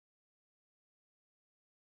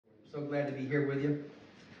So glad to be here with you.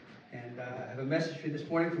 And I have a message for you this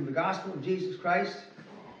morning from the Gospel of Jesus Christ.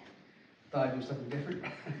 Thought I'd do something different.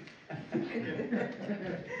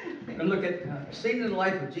 We're going to look at Satan in the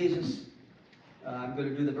life of Jesus. I'm going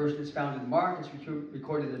to do the verse that's found in Mark. It's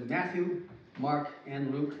recorded in Matthew, Mark, and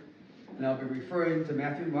Luke. And I'll be referring to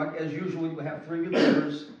Matthew and Mark. As usual, we'll have three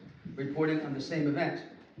reporters reporting on the same event.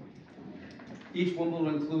 Each one will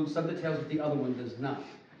include some details that the other one does not.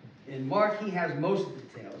 In Mark, he has most of the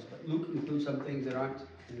details, but Luke includes some things that aren't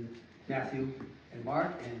in Matthew and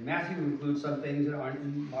Mark, and Matthew includes some things that aren't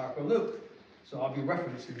in Mark or Luke. So I'll be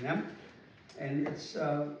referencing them. And it's,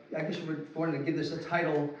 I guess you wanted to give this a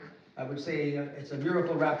title, I would say it's a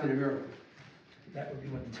miracle wrapped in a miracle. That would be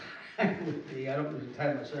what the title would be. I don't know the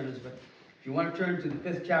title of my sermons, but if you want to turn to the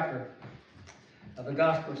 5th chapter of the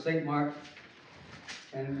Gospel of St. Mark,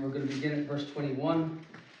 and we're going to begin at verse 21.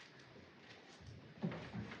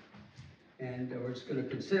 And we're just going to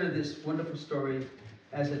consider this wonderful story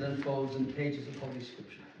as it unfolds in the pages of Holy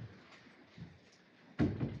Scripture.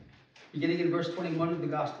 Beginning in verse 21 of the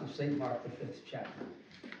Gospel of St. Mark, the 5th chapter.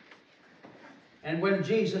 And when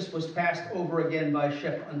Jesus was passed over again by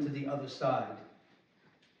ship unto the other side,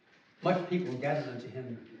 much people gathered unto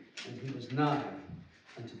him, and he was nigh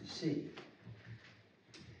unto the sea.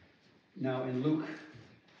 Now in Luke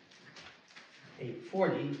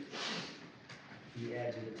 8:40, he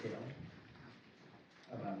adds a detail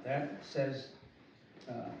about that. It says,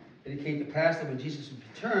 it came to pass that when Jesus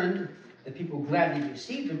returned, the people gladly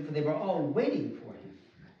received him, for they were all waiting for him.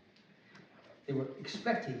 They were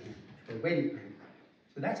expecting him. They were waiting for him.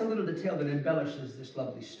 So that's a little detail that embellishes this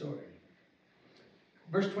lovely story.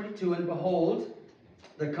 Verse 22, and behold,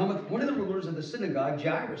 there cometh one of the rulers of the synagogue,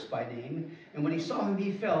 Jairus by name, and when he saw him,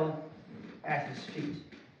 he fell at his feet.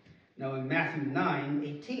 Now in Matthew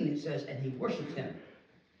 9:18, it says, and he worshipped him.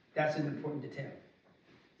 That's an important detail.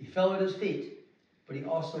 He fell at his feet, but he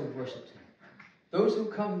also worshipped him. Those who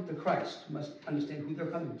come to Christ must understand who they're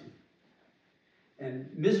coming to. And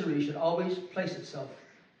misery should always place itself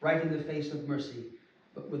right in the face of mercy,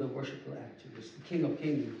 but with a worshipful attitude. It's the King of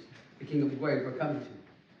Kings, the King of Glory we're coming to.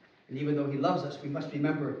 And even though he loves us, we must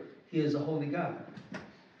remember he is a holy God.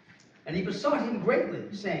 And he besought him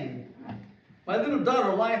greatly, saying, my little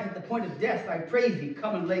daughter lieth at the point of death. I pray thee,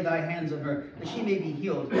 come and lay thy hands on her, that she may be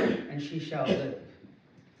healed, and she shall live.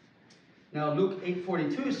 Now Luke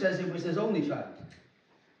 8:42 says it was his only child.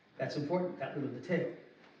 That's important, that little detail.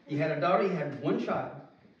 He had a daughter, he had one child,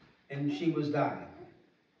 and she was dying.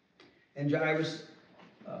 And Jairus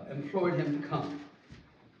implored him to come.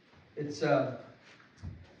 It's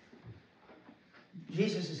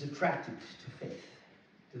Jesus is attracted to faith,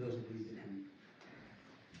 to those who believe in him.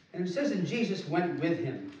 And it says, and Jesus went with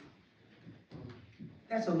him.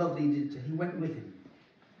 That's a lovely detail. He went with him.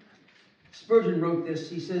 Spurgeon wrote this.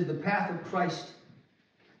 He says, the path of Christ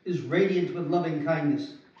is radiant with loving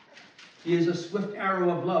kindness. He is a swift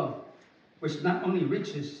arrow of love, which not only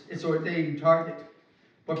reaches its ordained target,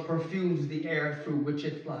 but perfumes the air through which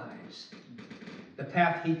it flies. The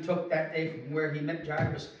path he took that day from where he met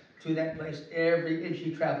Jairus to that place, every inch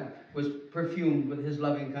he traveled was perfumed with his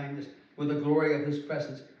loving kindness, with the glory of his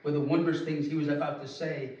presence, with the wondrous things he was about to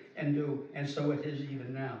say and do, and so it is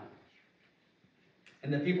even now.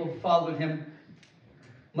 And the people followed him,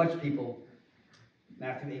 much people.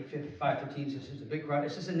 Matthew 5:15 says there's a big crowd.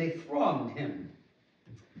 It says, and they thronged him.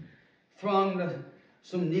 Thronged,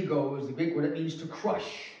 sumnigo is the Greek word. It means to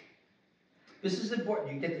crush. This is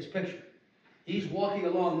important. You get this picture. He's walking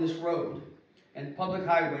along this road, and public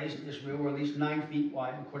highways in Israel were at least 9 feet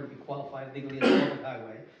wide, according to be qualified legally as a public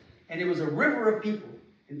highway. And it was a river of people.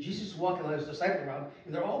 And Jesus is walking along, his disciples around,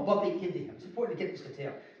 and they're all bumping into him. It's important to get this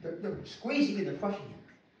detail. They're squeezing and they're crushing him.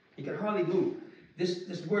 He can hardly move.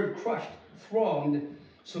 This word crushed, thronged,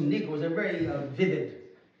 sumnico, is a very vivid,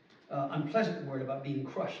 unpleasant word about being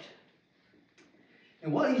crushed.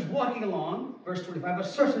 And while he's walking along, verse 25, a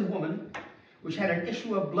certain woman, which had an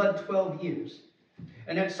issue of blood 12 years,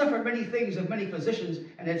 and had suffered many things of many physicians,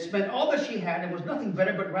 and had spent all that she had, and was nothing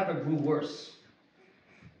better, but rather grew worse.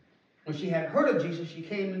 When she had heard of Jesus, she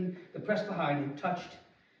came in the press behind and touched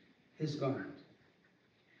his garment.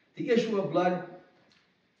 The issue of blood,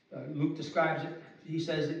 Luke describes it. He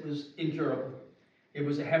says it was incurable. It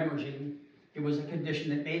was a hemorrhaging. It was a condition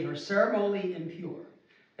that made her ceremonially impure.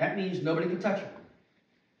 That means nobody could touch her.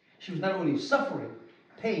 She was not only suffering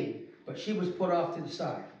pain, but she was put off to the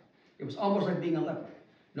side. It was almost like being a leper.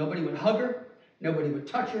 Nobody would hug her. Nobody would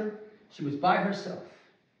touch her. She was by herself.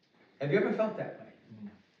 Have you ever felt that way?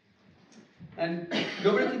 And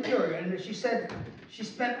nobody could cure her. And she said she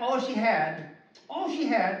spent all she had,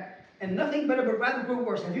 and nothing better but rather grew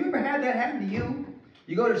worse. Have you ever had that happen to you?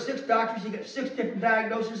 You go to 6 doctors, you get 6 different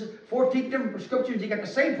diagnoses, 14 different prescriptions, you got the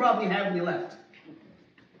same problem you had when you left.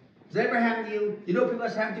 Does that ever happen to you? You know people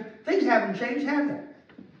that's happened to you? Things haven't changed, have they?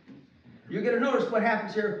 You're going to notice what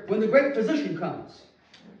happens here when the great physician comes.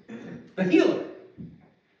 The healer.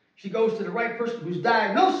 She goes to the right person whose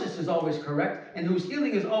diagnosis is always correct and whose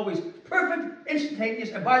healing is always perfect, instantaneous.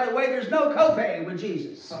 And by the way, there's no copay with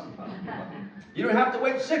Jesus. You don't have to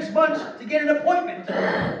wait 6 months to get an appointment.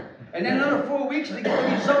 And then another 4 weeks to get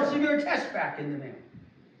the results of your test back in the mail.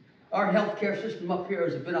 Our healthcare system up here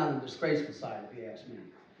has been on the disgraceful side, if you ask me.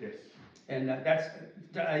 Yes. And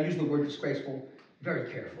I use the word disgraceful very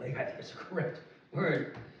carefully. I think it's a correct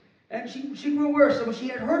word. And she grew worse. So when she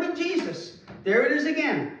had heard of Jesus, there it is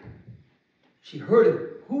again. She heard of him.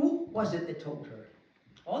 Who was it that told her?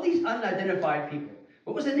 All these unidentified people.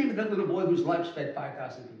 What was the name of that little boy whose lunch fed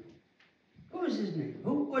 5,000 people? What was his name?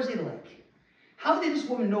 Who was he like? How did this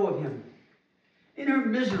woman know of him? In her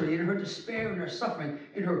misery, in her despair, in her suffering,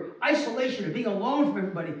 in her isolation of being alone from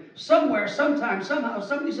everybody, somewhere, sometime, somehow,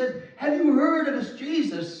 somebody said, have you heard of this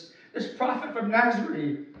Jesus, this prophet from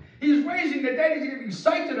Nazareth? He's raising the dead, he's giving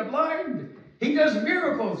sight to the blind. He does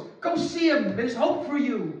miracles. Go see him. There's hope for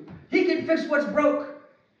you. He can fix what's broke.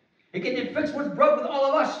 He can fix what's broke with all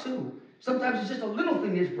of us, too. Sometimes it's just a little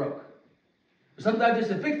thing that's broke. Sometimes it's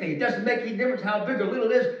a big thing. It doesn't make any difference how big or little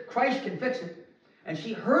it is. Christ can fix it. And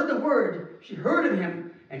she heard the word, she heard of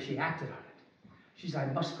him, and she acted on it. She said,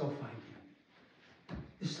 I must go find him.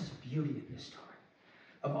 There's such beauty in this story.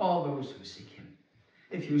 Of all those who seek him.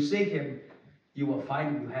 If you seek him, you will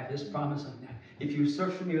find him. You have his promise on that. If you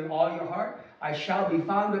search for me with all your heart, I shall be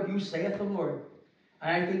found of you, saith the Lord.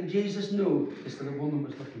 And I think Jesus knew this little woman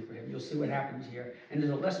was looking for him. You'll see what happens here. And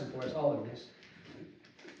there's a lesson for us all in this.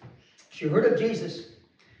 She heard of Jesus.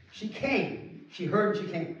 She came. She heard and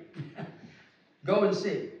she came. Go and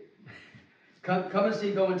see. Come and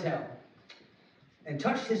see, go and tell. And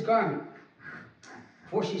touched his garment.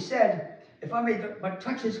 For she said, if I may but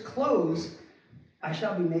touch his clothes, I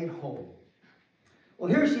shall be made whole. Well,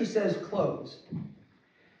 here she says clothes.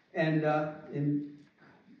 And in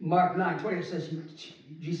Mark 9:20, it says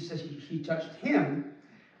Jesus says she touched him.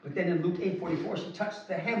 But then in Luke 8:44, she touched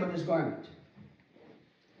the hem of his garment.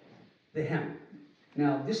 The hem.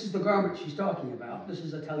 Now, this is the garment she's talking about. This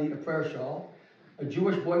is a talit, a prayer shawl. A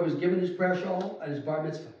Jewish boy was given his prayer shawl at his bar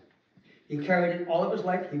mitzvah. He carried it all of his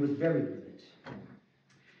life. He was buried with it.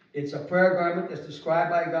 It's a prayer garment that's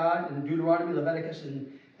described by God in Deuteronomy, Leviticus,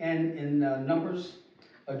 and in Numbers.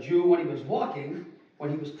 A Jew, when he was walking,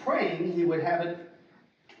 when he was praying, he would have it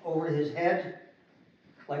over his head,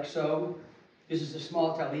 like so. This is a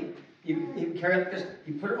small talit. He would carry it like this.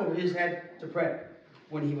 He put it over his head to pray.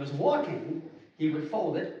 When he was walking, he would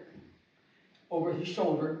fold it over his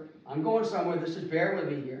shoulder. I'm going somewhere. This is, bear with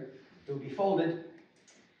me here. It would be folded,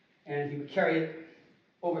 and he would carry it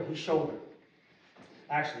over his shoulder.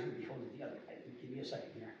 Actually, it would be folded the other way. Give me a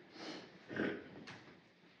second here.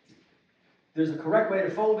 There's a correct way to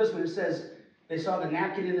fold this when it says they saw the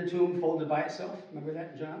napkin in the tomb folded by itself. Remember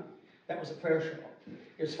that, John? That was a prayer shawl.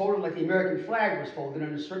 It's folded like the American flag was folded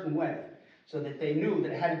in a certain way, so that they knew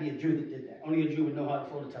that it had to be a Jew that did that. Only a Jew would know how to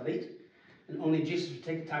fold a talit, and only Jesus would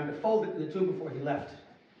take the time to fold it in the tomb before he left.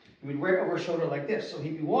 He would wear it over his shoulder like this, so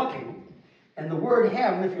he'd be walking, and the word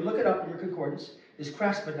hem, if you look it up in your concordance, is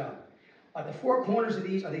kraspedon. The 4 corners of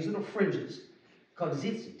these are these little fringes called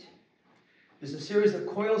tzitzit. There's a series of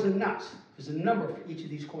coils and knots. There's a number for each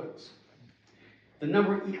of these coils. The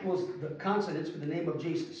number equals the consonants for the name of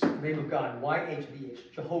Jesus, the name of God,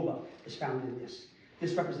 YHVH. Jehovah is found in this.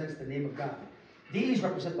 This represents the name of God. These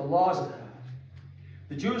represent the laws of God.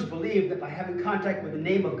 The Jews believed that by having contact with the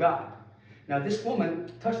name of God. Now this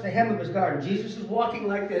woman touched the hem of his garment. Jesus is walking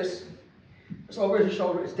like this. It's over his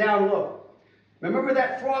shoulder. It's down low. Remember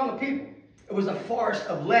that throng of people? It was a forest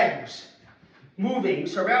of legs moving,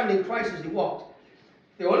 surrounding Christ as he walked.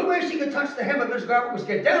 The only way she could touch the hem of his garment was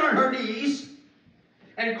get down on her knees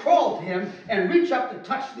and crawl to him and reach up to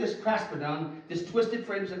touch this kraspedon, this twisted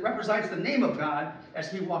fringe that represents the name of God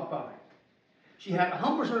as he walked by. She had to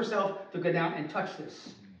humble herself to go down and touch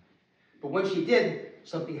this. But when she did,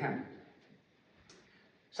 something happened.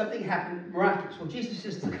 Something happened miraculous. Well, Jesus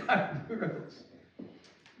is the God of miracles.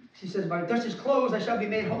 She says, if I touch his clothes, I shall be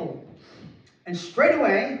made whole. And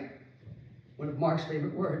straightway, one of Mark's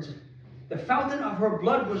favorite words, the fountain of her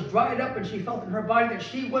blood was dried up, and she felt in her body that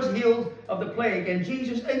she was healed of the plague. And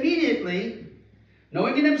Jesus immediately,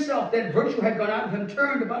 knowing in himself that virtue had gone out of him,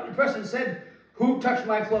 turned about the press and said, who touched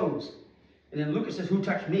my clothes? And then Lucas says, who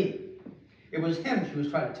touched me? It was him she was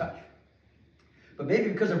trying to touch. But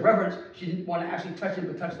maybe because of reverence, she didn't want to actually touch him,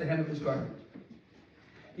 but touch the hem of his garment.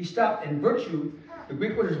 He stopped, and virtue, the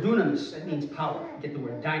Greek word is dunamis. That means power. You get the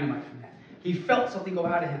word dynamite from that. He felt something go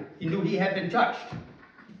out of him. He knew he had been touched.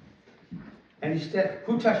 And he said,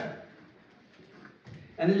 who touched me?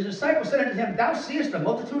 And his disciples said unto him, thou seest the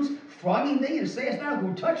multitudes thronging thee, and sayest thou,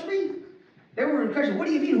 who touched me? They were in question. What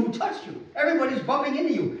do you mean, who touched you? Everybody's bumping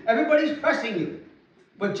into you. Everybody's pressing you.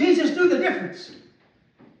 But Jesus knew the difference.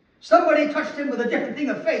 Somebody touched him with a different thing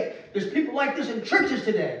of faith. There's people like this in churches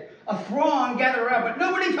today. A throng gathered around, but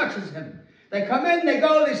nobody touches him. They come in, they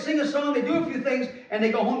go, they sing a song, they do a few things, and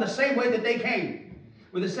they go home the same way that they came.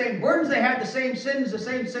 With the same burdens they had, the same sins, the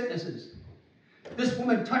same sicknesses. This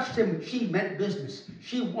woman touched him. She meant business.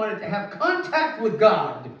 She wanted to have contact with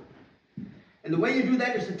God. And the way you do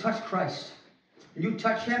that is to touch Christ. When you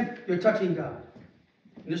touch him, you're touching God.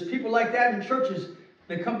 And there's people like that in churches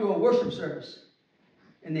that come to a worship service,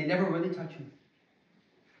 and they never really touch him.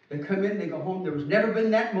 They come in, they go home. There has never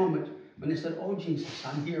been that moment when they said, oh, Jesus,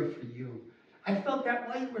 I'm here for you. I felt that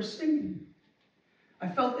while you were singing. I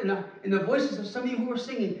felt in the voices of some of you who were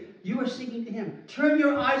singing, you were singing to him. Turn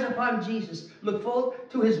your eyes upon Jesus. Look full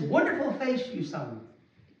to his wonderful face, you sung.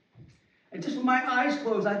 And just with my eyes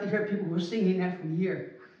closed, I could hear people who were singing that from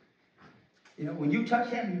here. You know, when you touch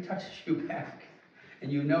him, he touches you back.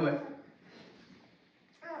 And you know it.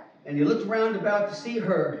 And you looked round about to see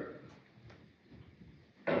her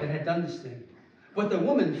that had done this thing. But the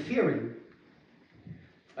woman fearing,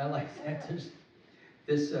 I like that.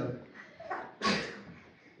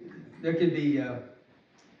 There can be,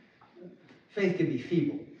 faith can be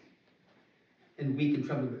feeble and weak and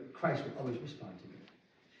trembling, but Christ will always respond to it.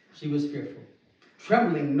 She was fearful,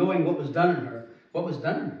 trembling, knowing what was done in her. What was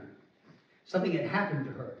done in her? Something had happened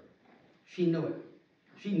to her. She knew it.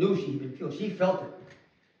 She knew she had been healed. She felt it.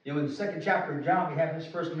 You know, in the second chapter of John, we have his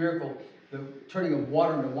first miracle, the turning of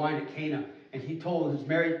water into wine at Cana. And he told his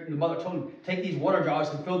the mother told him, take these water jars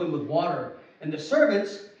and fill them with water. And the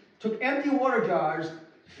servants took empty water jars,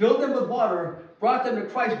 filled them with water, brought them to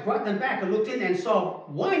Christ, brought them back, and looked in and saw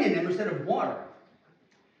wine in them instead of water.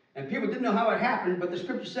 And people didn't know how it happened, but the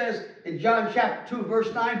scripture says in John chapter 2,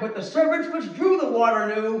 verse 9, but the servants which drew the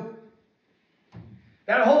water knew.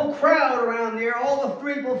 That whole crowd around there, all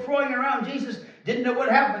the people throwing around Jesus, didn't know what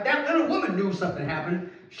happened. But that little woman knew something happened.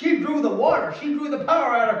 She drew the water. She drew the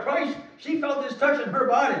power out of Christ. She felt his touch in her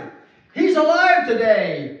body. He's alive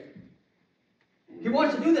today. He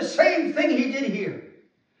wants to do the same thing he did here.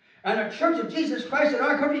 And the Church of Jesus Christ in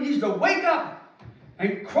our country needs to wake up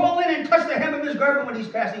and crawl in and touch the hem of his garment when he's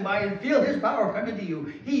passing by and feel his power coming to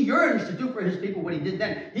you. He yearns to do for his people what he did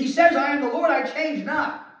then. He says, I am the Lord, I change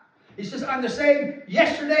not. He says, I'm the same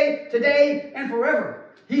yesterday, today, and forever.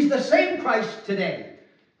 He's the same Christ today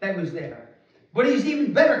that was there. But he's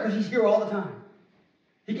even better because he's here all the time.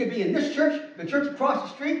 He could be in this church, the church across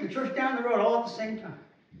the street, the church down the road, all at the same time.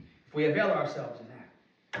 If we avail ourselves of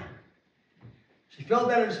that. She fell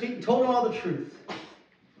down at his feet and told him all the truth.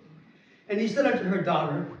 And he said unto her,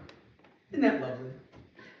 daughter, isn't that lovely?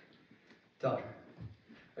 Daughter.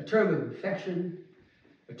 A term of affection,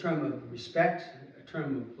 a term of respect, a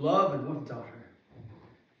term of love, and what daughter?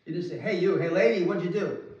 You didn't say, hey you, hey lady, what'd you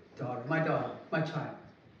do? Daughter, my child.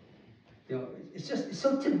 You know, it's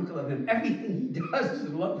so typical of him. Everything he does is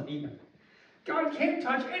lovely. God can't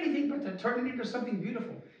touch anything but to turn it into something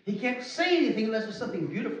beautiful. He can't say anything unless it's something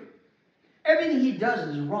beautiful. Everything he does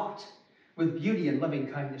is wrought with beauty and loving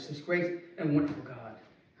kindness. This great and wonderful God.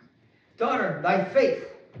 Daughter, thy faith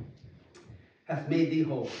hath made thee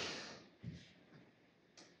whole.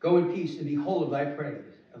 Go in peace and be whole of thy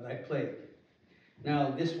plague.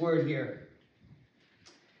 Now, this word here,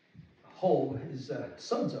 whole, is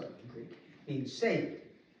sozo in Greek. It means saved.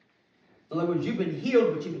 In other words, you've been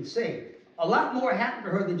healed, but you've been saved. A lot more happened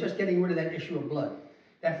to her than just getting rid of that issue of blood.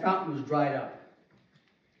 That fountain was dried up.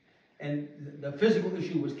 And the physical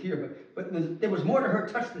issue was cured, but there was more to her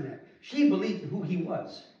touch than that. She believed who he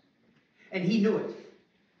was. And he knew it.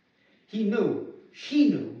 She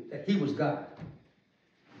knew that he was God.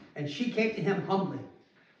 And she came to him humbly,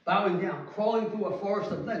 bowing down, crawling through a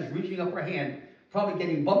forest of legs, reaching up her hand, probably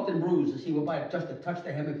getting bumped and bruised as he went by just to touch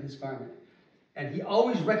the hem of his garment. And he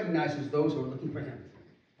always recognizes those who are looking for him.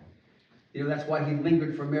 You know, that's why he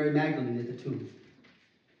lingered for Mary Magdalene at the tomb.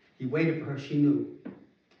 He waited for her, she knew.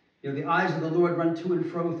 You know, the eyes of the Lord run to and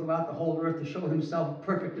fro throughout the whole earth to show himself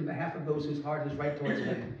perfect in behalf of those whose heart is right towards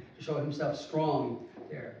him, to show himself strong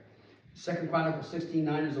there. 2 Chronicles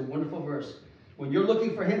 16:9 is a wonderful verse. When you're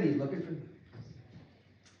looking for him, he's looking for you.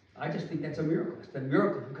 I just think that's a miracle. It's the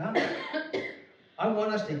miracle of God. I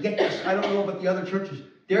want us to get this. I don't know about the other churches.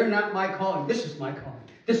 They're not my calling. This is my calling.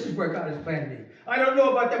 This is where God has planned me. I don't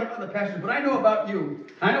know about them and other pastors, but I know about you.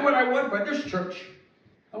 I know what I want for this church.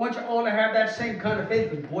 I want you all to have that same kind of faith.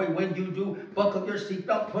 Because boy, when you do, buckle your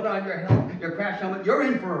seatbelt, put on your crash helmet, you're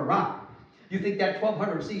in for a run. You think that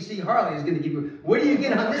 1200cc Harley is going to give you, what do you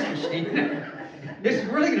get on this machine? This is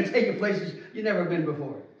really going to take you places you've never been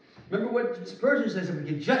before. Remember what Spurgeon says, if we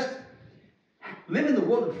could just live in the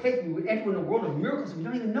world of faith, we would enter in a world of miracles we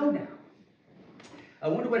don't even know now. I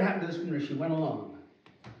wonder what happened to this woman as she went along.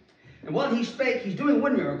 And while he spake, he's doing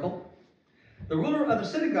one miracle. The ruler of the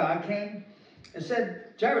synagogue came and said,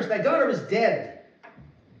 Jairus, thy daughter is dead.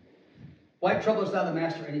 Why troublest thou the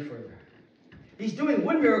master any further? He's doing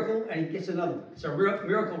one miracle and he gets another one. It's a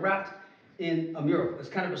miracle wrapped in a miracle. It's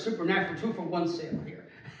kind of a supernatural 2-for-1 sale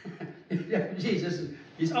here. Jesus,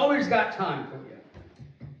 he's always got time for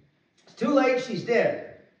you. It's too late, she's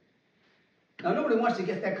dead. Now, nobody wants to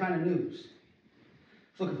get that kind of news.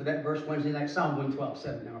 I was looking for that verse Wednesday night, Psalm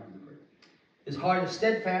 112:7. Now I remember it. His heart is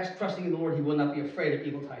steadfast, trusting in the Lord, he will not be afraid of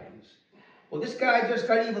evil tidings. Well, this guy just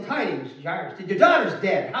got evil tidings, Jairus. Your daughter's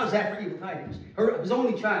dead. How's that for evil tidings? His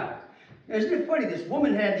only child. Now, isn't it funny? This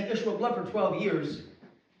woman had the issue of blood for 12 years,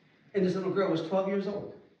 and this little girl was 12 years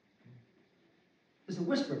old. There's a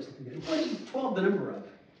whisper of something. What is 12 the number of?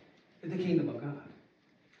 In the kingdom of God.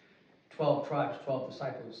 12 tribes, 12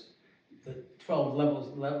 disciples, the 12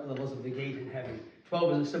 levels of the gate in heaven.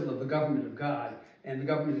 12 is a symbol of the government of God, and the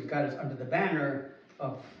government of God is under the banner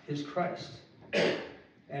of his Christ.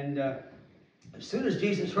 And as soon as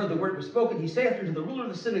Jesus heard the word was spoken, he saith unto the ruler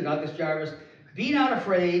of the synagogue, this Jairus, be not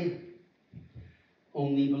afraid,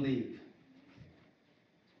 only believe.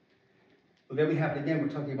 Well, there we have it again. We're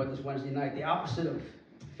talking about this Wednesday night. The opposite of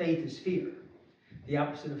faith is fear. The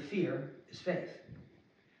opposite of fear is faith.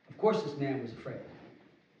 Of course, this man was afraid.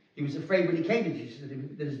 He was afraid when he came to Jesus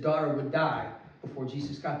that his daughter would die before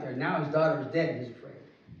Jesus got there. Now his daughter is dead and he's afraid.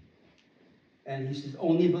 And he says,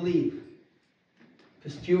 only believe.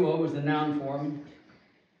 Pistuo is the noun form.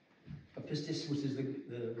 Pistis, which is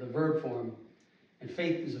the verb form. And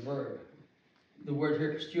faith is a verb. The word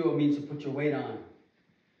here, pistuo, means to put your weight on.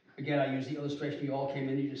 Again, I use the illustration. You all came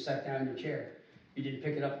in, you just sat down in your chair. You didn't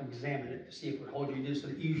pick it up and examine it to see if it would hold you. You just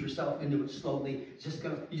sort of ease yourself into it slowly.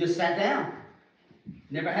 You just sat down.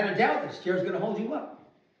 Never had a doubt this chair's going to hold you up.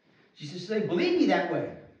 Jesus said, believe me that way.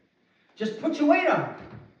 Just put your weight on.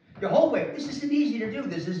 Your whole weight. This isn't easy to do.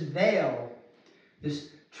 There's this veil, this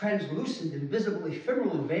translucent, invisible,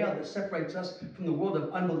 ephemeral veil that separates us from the world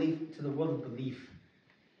of unbelief to the world of belief.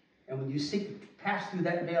 And when you seek to pass through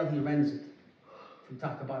that veil, he rends it from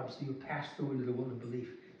top to bottom. So you pass through into the world of belief.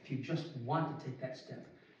 If you just want to take that step.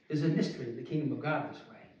 There's a mystery in the kingdom of God this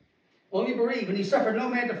way. Only believe. And he suffered no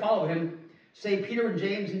man to follow him, save Peter and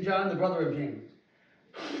James and John, the brother of James.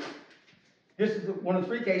 This is one of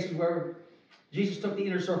 3 cases where Jesus took the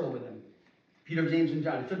inner circle with him. Peter, James, and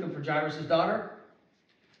John. He took them for Jairus' daughter.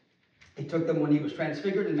 He took them when he was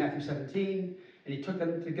transfigured in Matthew 17. And he took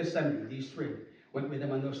them to Gethsemane. These 3 went with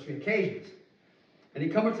him on those 3 occasions. And he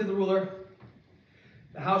cometh to the ruler,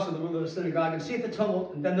 the house of the ruler of the synagogue, and seeth the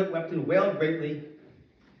tumult, and them that wept and wailed greatly.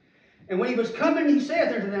 And when he was coming, he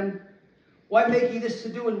saith unto them, why make ye this to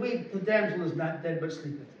do and weep? The damsel is not dead, but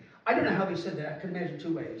sleepeth. I don't know how he said that. I can imagine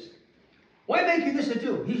 2 ways. Why make you this to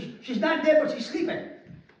do? She's not dead, but she's sleeping.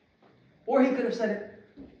 Or he could have said it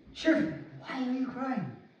cheerfully. Why are you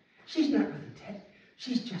crying? She's not really dead.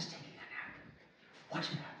 She's just taking a nap.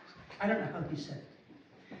 Watch it happen. I don't know how he said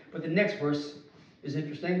it. But the next verse is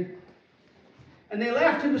interesting. And they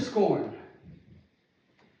laughed him to scorn.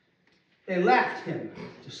 They laughed him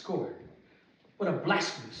to scorn. What a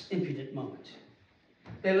blasphemous, impudent moment.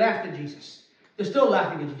 They laughed at Jesus. They're still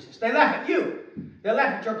laughing at Jesus. They laugh at you. They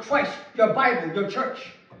laugh at your Christ, your Bible, your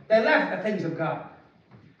church. They laugh at the things of God.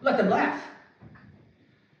 Let them laugh.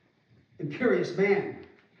 Imperious man,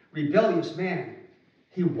 rebellious man,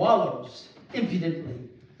 he wallows impudently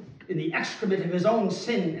in the excrement of his own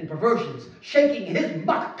sin and perversions, shaking his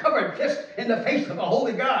muck-covered fist in the face of a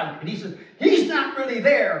holy God. And he says, he's not really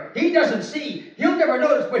there. He doesn't see. He'll never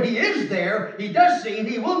notice, but he is there. He does see, and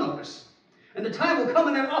he will notice. And the time will come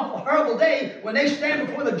in that awful, horrible day when they stand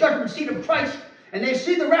before the judgment seat of Christ and they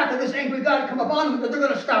see the wrath of this angry God come upon them, that they're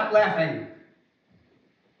going to stop laughing.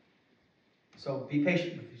 So be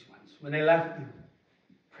patient with these ones. When they laugh at you,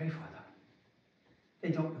 pray for them. They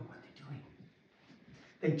don't know what they're doing.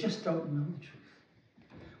 They just don't know the truth.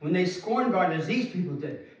 When they scorn God as these people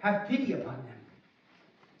did, have pity upon them.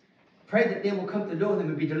 Pray that they will come to know them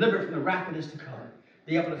and be delivered from the wrath that is to come.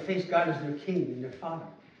 Be able to face God as their king and their father,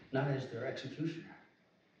 not as their executioner.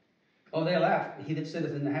 Oh, they laugh. He that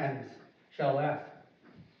sitteth in the hand shall laugh.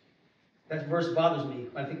 That verse bothers me.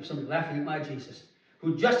 I think of somebody laughing at my Jesus,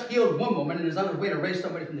 who just healed one woman and is on his way to raise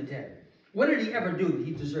somebody from the dead. What did he ever do that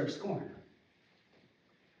he deserved scorn?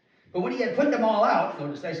 But when he had put them all out,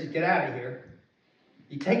 notice I said, get out of here.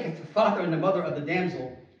 He taketh the father and the mother of the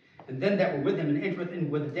damsel, and them that were with him, and entereth in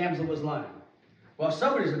where the damsel was lying. Well,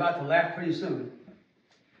 somebody's about to laugh pretty soon.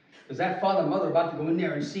 Because that father and mother are about to go in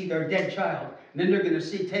there and see their dead child. And then they're going to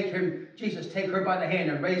see Jesus take her by the hand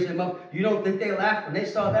and raise him up. You don't think they laughed when they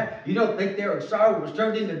saw that? You don't think their sorrow was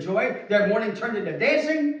turned into joy? Their mourning turned into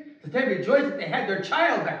dancing? That they rejoiced that they had their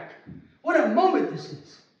child back. What a moment this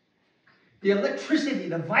is. The electricity,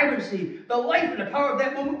 the vibrancy, the life and the power of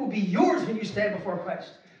that moment will be yours when you stand before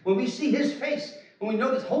Christ. When we see his face, when we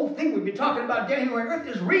know this whole thing we've been talking about down here on earth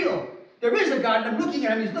is real. There is a God, and I'm looking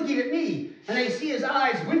at him, he's looking at me. And I see his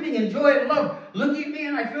eyes weeping in joy and love, looking at me,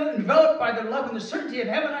 and I feel enveloped by the love and the certainty of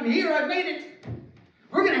heaven. I'm here, I've made it.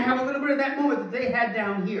 We're going to have a little bit of that moment that they had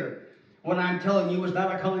down here. What I'm telling you is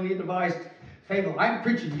not a cunningly devised fable. I'm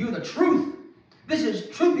preaching to you the truth. This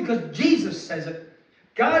is truth because Jesus says it.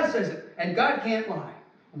 God says it, and God can't lie.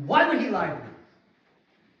 Why would he lie to me?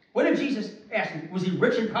 What did Jesus ask him? Was he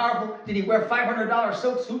rich and powerful? Did he wear $500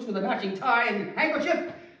 silk suits with a matching tie and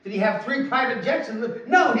handkerchief? Did he have 3 private jets?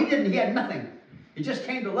 No, he didn't. He had nothing. He just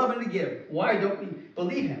came to love and to give. Why don't we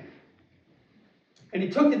believe him? And he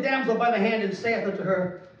took the damsel by the hand and saith unto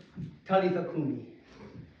her, Talitha cumi,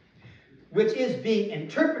 which is being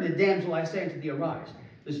interpreted, damsel, I say unto thee, arise.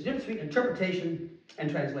 There's a difference between interpretation and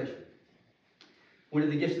translation. One of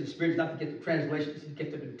the gifts of the Spirit is not the gift of translation, it's the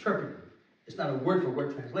gift of interpreting. It's not a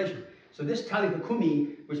word-for-word translation. So this Talitha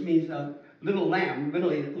cumi, which means little lamb,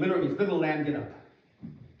 literally means little lamb, get up.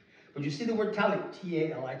 But you see the word talit,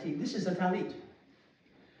 T-A-L-I-T. This is a talit.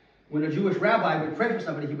 When a Jewish rabbi would pray for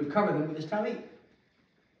somebody, he would cover them with his talit.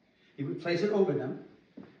 He would place it over them,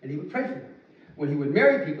 and he would pray for them. When he would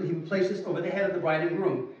marry people, he would place this over the head of the bride and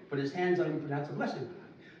groom, put his hands on them and pronounce a blessing on them.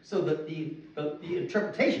 So that the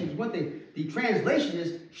interpretation is one thing. The translation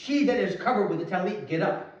is, she that is covered with the talit, get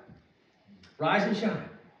up. Rise and shine.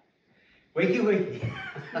 Wakey, wakey.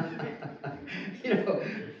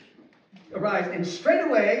 Arise. And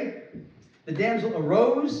straightway, the damsel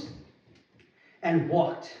arose and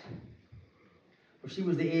walked. Well, she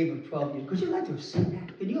was the age of 12 years. Could you like to have seen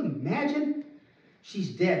that? Can you imagine?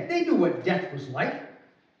 She's dead. They knew what death was like.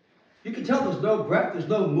 You can tell there's no breath, there's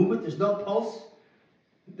no movement, there's no pulse.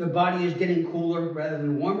 The body is getting cooler rather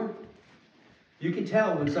than warmer. You can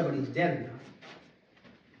tell when somebody's dead or not.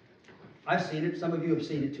 I've seen it. Some of you have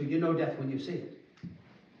seen it too. You know death when you see it.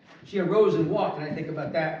 She arose and walked, and I think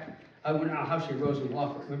about that. I went out how she arose and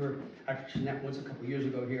walked. I remember I preached that once a couple years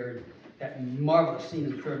ago here. That marvelous scene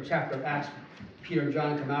in the 3rd chapter of Acts. Peter and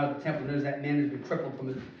John come out of the temple, and there's that man who's been crippled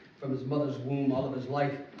from his mother's womb all of his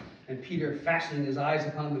life. And Peter, fastening his eyes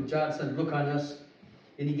upon them, John said, look on us.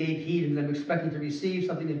 And he gave heed to them, expecting to receive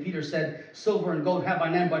something. And Peter said, silver and gold have I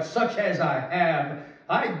none, but such as I have,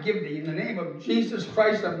 I give thee in the name of Jesus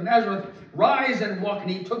Christ of Nazareth. Rise and walk.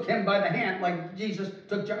 And he took him by the hand, like Jesus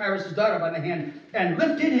took Jairus' daughter by the hand, and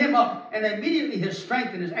lifted him up. And immediately his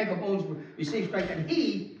strength and his ankle bones received strength. And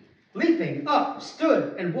he, leaping up,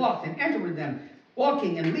 stood and walked and entered with them,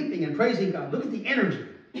 walking and leaping and praising God. Look at the energy,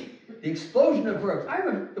 the explosion of verbs.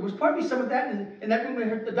 There was probably some of that in that room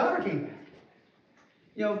when the daughter came back.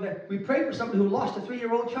 You know, we prayed for somebody who lost a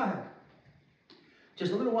 3-year-old child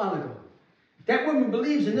just a little while ago. That woman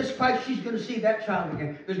believes in this Christ, she's going to see that child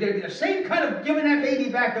again. There's going to be the same kind of giving that baby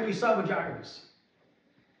back that we saw with Jairus.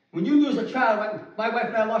 When you lose a child, my wife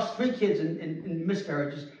and I lost 3 kids in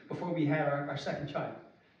miscarriages before we had our 2nd child.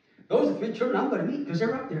 Those are 3 children I'm going to meet because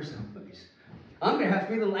they're up there someplace. I'm going to have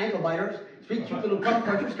 3 little ankle biters, 3 cute little pump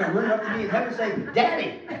punchers come running up to me in heaven and say,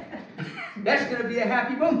 Daddy! That's going to be a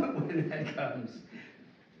happy moment when that comes.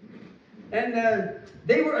 And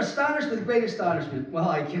they were astonished with great astonishment. Well,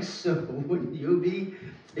 I guess so. Wouldn't you be?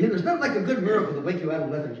 There's nothing like a good miracle to wake you out of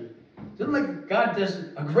lethargy. It's not like God does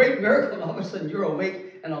a great miracle and all of a sudden you're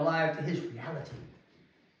awake and alive to his reality.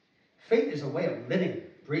 Faith is a way of living,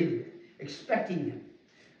 breathing, expecting him.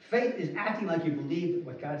 Faith is acting like you believe that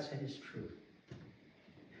what God said is true.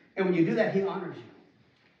 And when you do that, he honors you.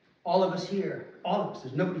 All of us here, all of us,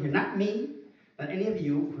 there's nobody here, not me, not any of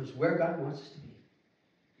you, who's where God wants us to be.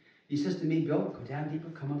 He says to me, Bill, go down deeper,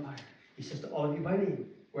 come up higher. He says to all of you by name,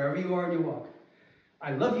 wherever you are in your walk,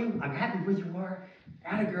 I love you, I'm happy where you are,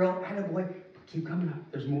 atta girl, atta boy, keep coming up,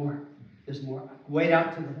 there's more, there's more. Wade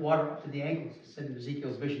out to the water, up to the ankles, it said in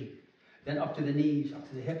Ezekiel's vision, then up to the knees, up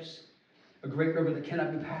to the hips, a great river that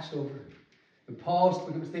cannot be passed over. And Paul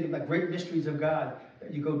was thinking about great mysteries of God,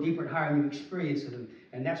 that you go deeper and higher and you experience them,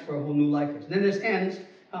 and that's where a whole new life is. And then this ends,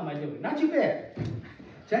 how am I doing? Not too bad.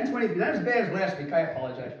 10:23, not as bad as last week. I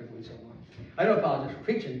apologize for going so long. I don't apologize for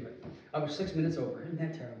preaching, but I was 6 minutes over. Isn't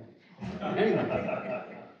that terrible? Anyway,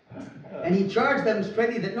 And he charged them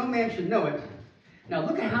straitly that no man should know it. Now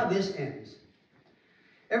look at how this ends.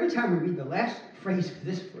 Every time we read the last phrase of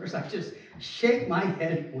this verse, I just shake my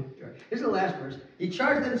head in wonder. Here's the last verse. He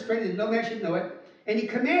charged them straitly that no man should know it, and he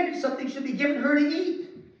commanded something should be given her to eat.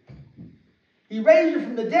 He raised her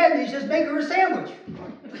from the dead, and he says, make her a sandwich.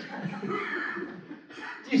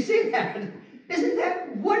 Do you see that? Isn't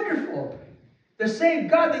that wonderful? The same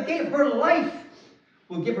God that gave her life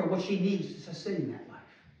will give her what she needs to sustain that life.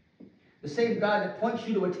 The same God that points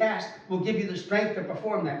you to a task will give you the strength to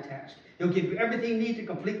perform that task. He'll give you everything you need to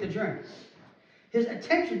complete the journey. His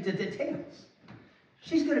attention to details.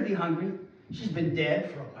 She's going to be hungry. She's been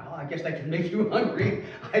dead for a while. I guess that can make you hungry.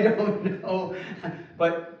 I don't know.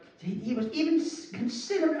 But he was even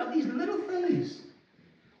considerate of these little things.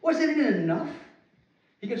 Wasn't it enough?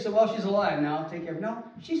 He could say, well, she's alive now. I'll take care of her. No,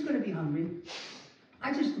 she's going to be hungry.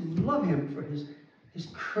 I just love him for his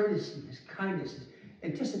courtesy, his kindness, his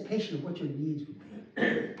anticipation of what your needs would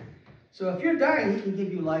be. So if you're dying, he can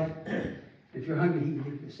give you life. If you're hungry, he can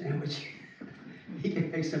give you a sandwich. He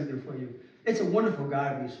can make something for you. It's a wonderful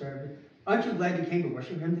God we serve. Aren't you glad you came to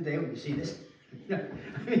worship him today when you see this?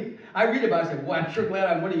 I mean, I read about it and say, boy, I'm sure glad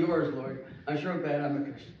I'm one of yours, Lord. I'm sure glad I'm a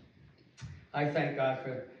Christian. I thank God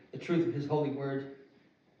for the truth of his holy word.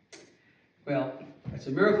 Well, it's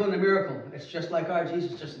a miracle and a miracle. It's just like our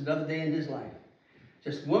Jesus, just another day in his life.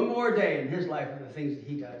 Just one more day in his life of the things that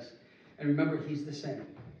he does. And remember, he's the same.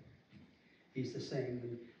 He's the same.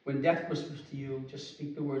 And when death whispers to you, just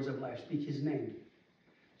speak the words of life. Speak his name.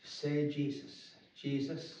 Just say Jesus,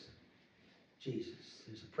 Jesus, Jesus.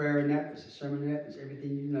 There's a prayer in that. There's a sermon in that. There's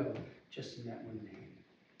everything you know just in that one name.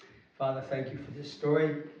 Father, thank you for this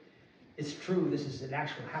story. It's true. This is an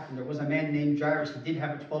actual happened. There was a man named Jairus. He did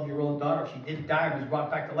have a 12-year-old daughter. She did die and was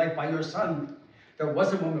brought back to life by your son. There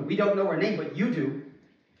was a woman. We don't know her name, but you do.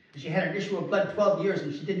 She had an issue of blood 12 years,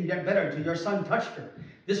 and she didn't get better until your son touched her.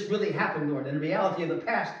 This really happened, Lord, and the reality of the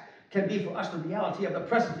past can be for us the reality of the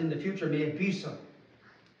present and the future. May it be so.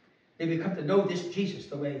 May we come to know this Jesus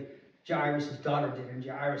the way Jairus' daughter did, and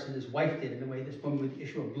Jairus and his wife did, and the way this woman with the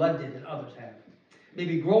issue of blood did, and others have. May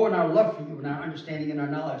we grow in our love for you, and our understanding and our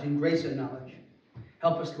knowledge, and grace and knowledge.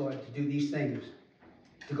 Help us, Lord, to do these things,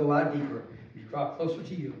 to go out deeper, and to draw closer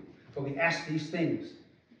to you. For we ask these things.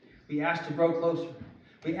 We ask to grow closer.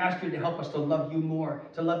 We ask you to help us to love you more,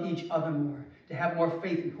 to love each other more, to have more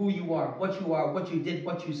faith in who you are, what you did,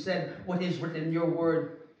 what you said, what is written in your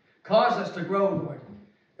word. Cause us to grow, Lord,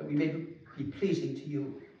 that we may be pleasing to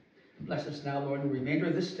you. Bless us now, Lord, in the remainder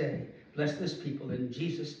of this day. Bless this people in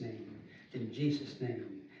Jesus' name. In Jesus'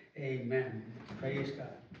 name, amen. Praise God.